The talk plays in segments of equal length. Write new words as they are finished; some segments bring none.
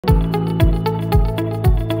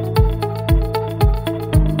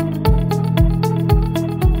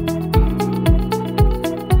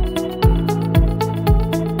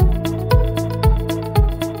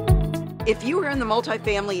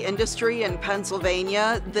multifamily industry in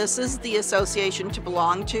Pennsylvania, this is the association to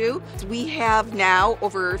belong to. We have now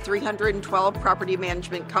over 312 property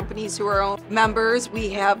management companies who are members. We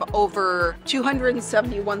have over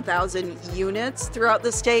 271,000 units throughout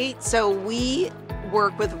the state. So we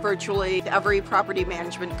work with virtually every property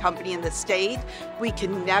management company in the state. We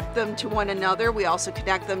connect them to one another. We also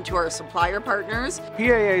connect them to our supplier partners.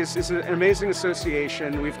 PAA is an amazing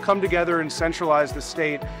association. We've come together and centralized the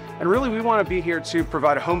state, and really we want to be here to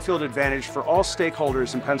provide a home field advantage for all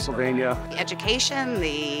stakeholders in Pennsylvania. The education,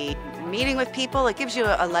 the meeting with people, it gives you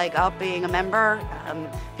a leg up being a member.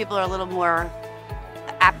 People are a little more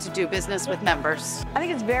apt to do business with members. I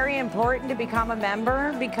think it's very important to become a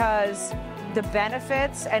member because the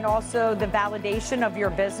benefits and also the validation of your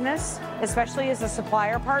business, especially as a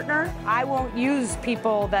supplier partner. I won't use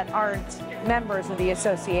people that aren't members of the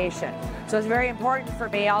association. So it's very important for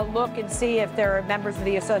me. I'll look and see if they're members of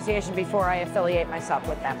the association before I affiliate myself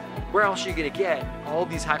with them. Where else are you going to get all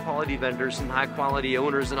these high-quality vendors and high-quality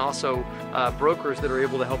owners and also brokers that are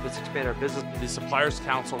able to help us expand our business? The Suppliers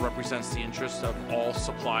Council represents the interests of all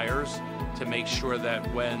suppliers to make sure that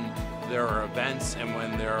when there are events and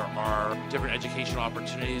when there are different educational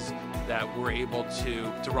opportunities that we're able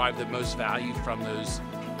to derive the most value from those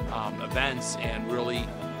events and really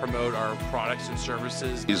promote our products and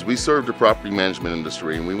services. We serve the property management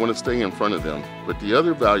industry and we want to stay in front of them. But the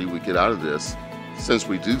other value we get out of this, since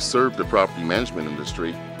we do serve the property management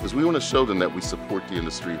industry, is we want to show them that we support the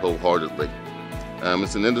industry wholeheartedly.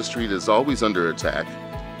 It's an industry that's always under attack,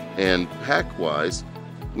 and PAC-wise,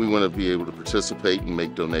 we want to be able to participate and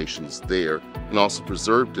make donations there and also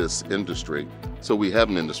preserve this industry so we have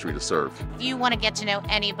an industry to serve. If you want to get to know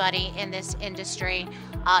anybody in this industry,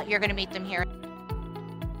 you're going to meet them here.